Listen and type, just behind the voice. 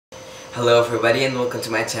Hello everybody and welcome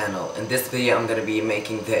to my channel. In this video I'm going to be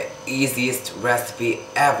making the easiest recipe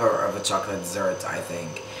ever of a chocolate dessert, I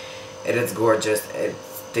think. It is gorgeous, it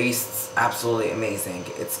tastes absolutely amazing.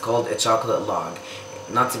 It's called a chocolate log.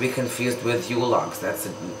 Not to be confused with Yule logs, that's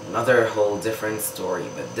another whole different story.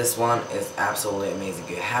 But this one is absolutely amazing.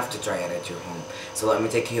 You have to try it at your home. So let me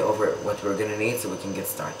take you over what we're going to need so we can get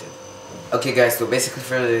started. Okay guys, so basically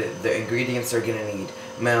for the ingredients you're gonna need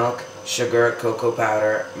milk, sugar, cocoa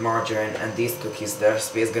powder, margarine, and these cookies. The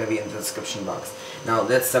recipe is gonna be in the description box. Now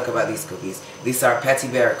let's talk about these cookies. These are petit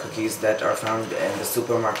buiere cookies that are found in the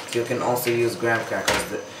supermarket. You can also use graham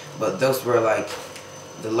crackers, but those were like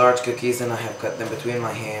the large cookies, and I have cut them between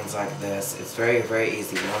my hands like this. It's very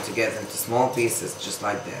easy. You want to get them to small pieces just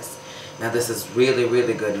like this. Now this is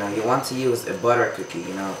really good. Now you want to use a butter cookie,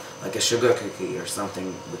 you know, like a sugar cookie or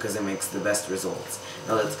something, because it makes the best results.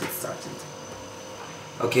 Now let's get started.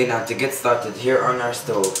 Okay, now to get started, here on our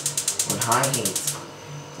stove, on high heat,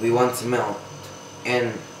 we want to melt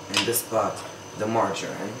in this pot the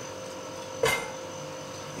margarine.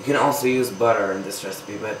 You can also use butter in this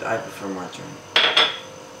recipe, but I prefer margarine.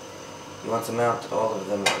 You want to melt all of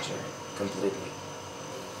the margarine completely.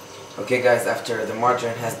 Okay guys, after the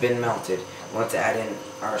margarine has been melted, we want to add in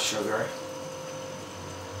our sugar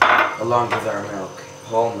along with our milk,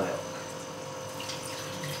 whole milk,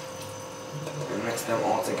 and mix them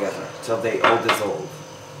all together till they all dissolve.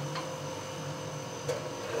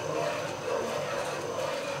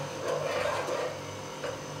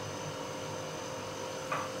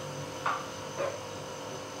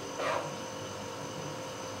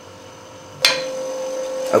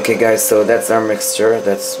 Okay guys, so that's our mixture.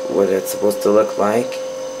 That's what it's supposed to look like,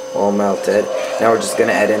 all melted. Now we're just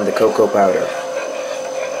gonna add in the cocoa powder.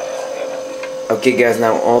 Okay guys,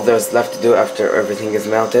 now all there's left to do after everything is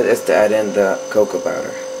melted is to add in the cocoa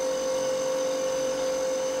powder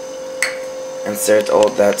and stir all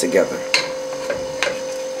that together.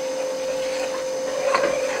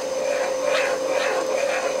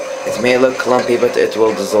 It may look clumpy, but it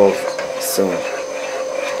will dissolve soon.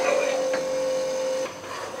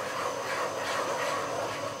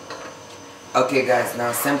 Okay guys,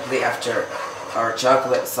 now simply after our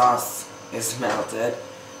chocolate sauce is melted,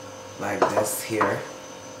 like this here,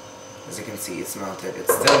 as you can see it's melted.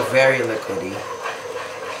 It's still very liquidy.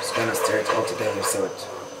 Just gonna stir it all together so it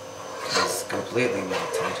is completely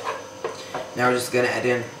melted. Now we're just gonna add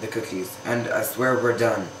in the cookies, and I swear we're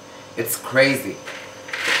done. It's crazy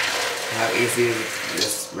how easy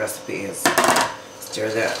this recipe is. Stir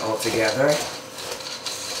that all together.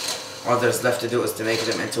 All there's left to do is to make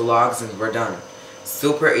them into logs and we're done.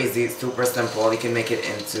 Super easy, super simple. You can make it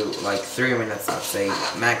into like 3 minutes, I'd say,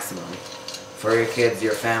 maximum. For your kids,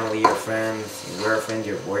 your family, your friends, your girlfriend,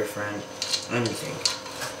 your boyfriend, anything.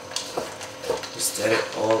 Just set it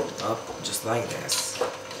all up just like this.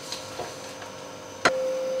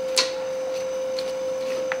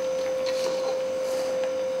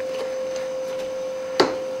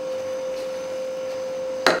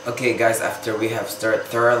 Okay guys, after we have stirred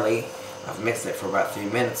thoroughly, I've mixed it for about 3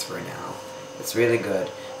 minutes for now. It's really good.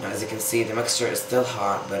 Now as you can see, the mixture is still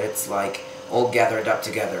hot, but it's like all gathered up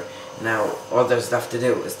together. Now all there's left to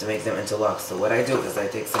do is to make them into logs. So what I do is I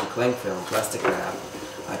take some cling film, plastic wrap,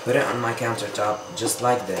 I put it on my countertop just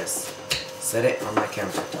like this. Set it on my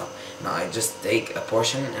countertop. Now I just take a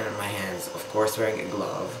portion in my hands, of course wearing a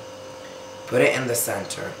glove, put it in the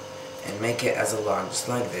center, and make it as a log just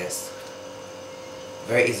like this.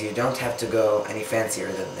 Very easy, you don't have to go any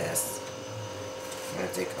fancier than this. I'm going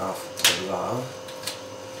to take off the glove,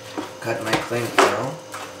 cut my cling film.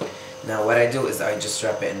 Now what I do is I just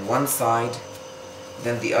wrap it in one side,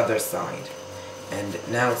 then the other side. And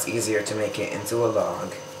now it's easier to make it into a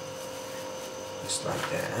log. Just like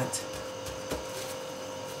that.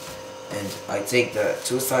 And I take the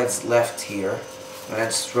two sides left here, and I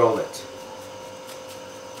just roll it.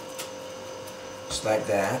 Just like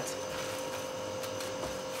that.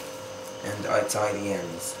 And I tie the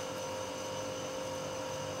ends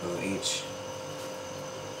of each.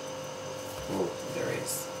 Oh, there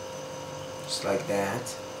is. Just like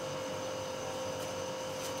that.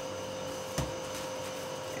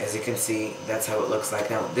 As you can see, that's how it looks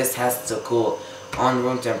like. Now this has to cool on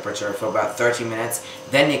room temperature for about 30 minutes.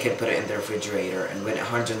 Then you can put it in the refrigerator, and when it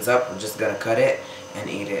hardens up, we're just gonna cut it and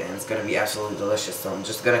eat it, and it's gonna be absolutely delicious. So I'm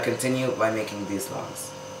just gonna continue by making these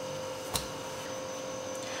logs.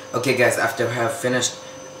 Okay guys, after I have finished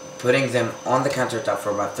putting them on the countertop for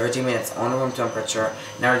about 30 minutes on room temperature,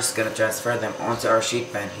 now we're just going to transfer them onto our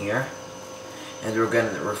sheet pan here. And we're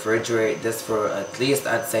going to refrigerate this for at least,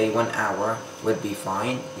 I'd say, 1 hour would be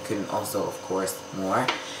fine. You can also, of course, more.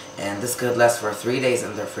 And this could last for 3 days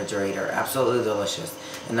in the refrigerator. Absolutely delicious.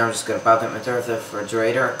 And now I'm just going to pop them into the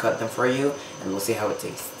refrigerator, cut them for you, and we'll see how it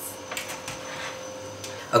tastes.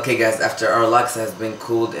 Okay guys, after our lox has been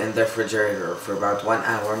cooled in the refrigerator for about 1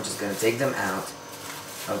 hour, I'm just going to take them out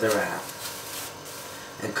of the wrap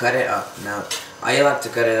and cut it up. Now, I like to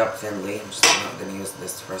cut it up thinly. I'm just not going to use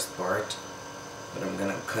this first part, but I'm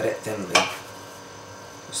going to cut it thinly,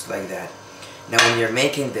 just like that. Now when you're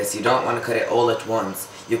making this, you don't want to cut it all at once.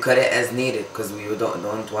 You cut it as needed, because we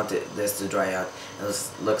don't want this to dry out. And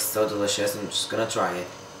this looks so delicious. I'm just going to try it.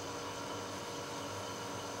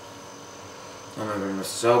 Oh my goodness,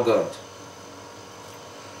 so good.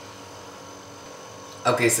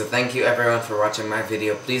 Okay, so thank you everyone for watching my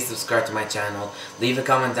video. Please subscribe to my channel. Leave a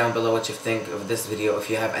comment down below what you think of this video. If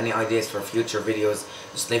you have any ideas for future videos,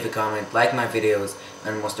 just leave a comment, like my videos,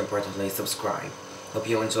 and most importantly, subscribe. Hope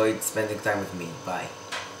you enjoyed spending time with me. Bye.